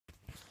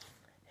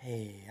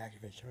Hey,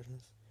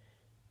 activistoions.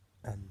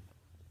 I'm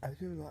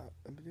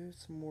doing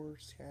some more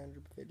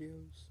scanner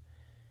videos.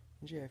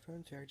 And yeah, if you're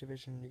into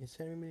Activision, you can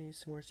send me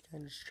some more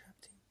scanners trap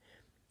team.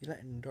 You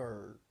let in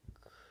dark.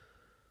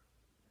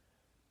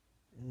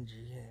 And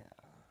yeah.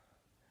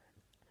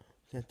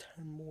 There's a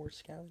ton more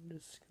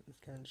scanners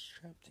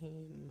trap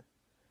team.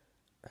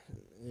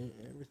 And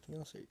everything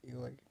else that you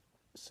like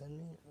send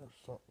me or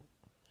something.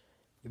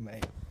 You may.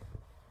 And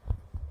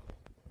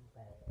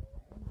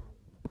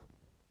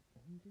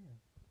yeah.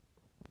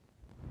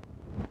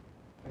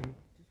 I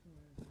just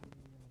want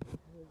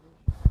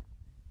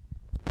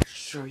to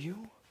show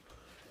you.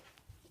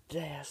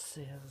 This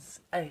is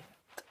 8.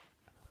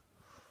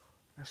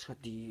 That's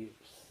what these.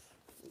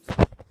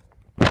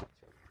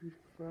 Free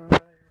fire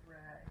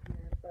right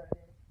here,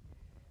 buddy.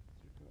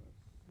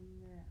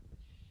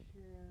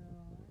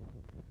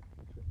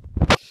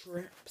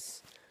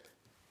 Trips.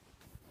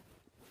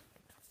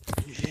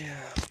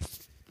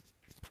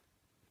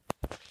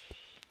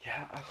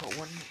 Yeah, I got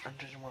one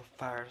under one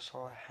fire,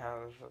 so I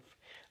have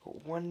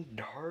one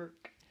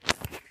dark.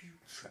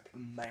 Trip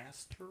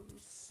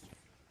masters.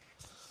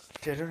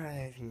 I don't have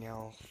anything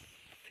else.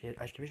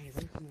 I can really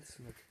run from this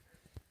like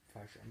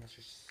fire trip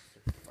masters,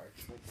 fire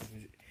trip,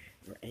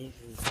 or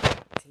anything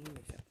team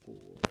except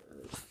for.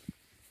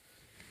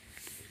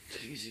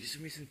 Jeez,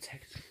 give me some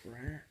tech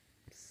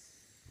traps.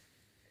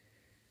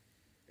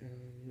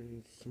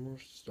 And some more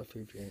stuff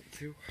you can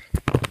too.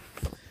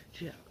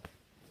 Yeah.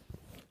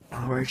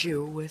 I'll reward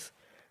you with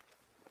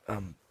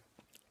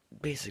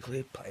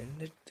basically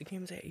playing the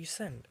games that you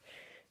send.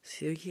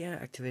 So yeah,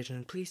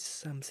 Activision, please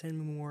send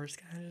me more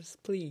guys,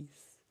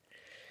 please.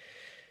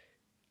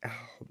 I'll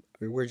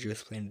reward you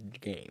with playing the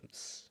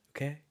games,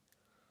 okay?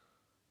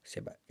 Say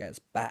bye, guys.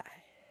 Bye.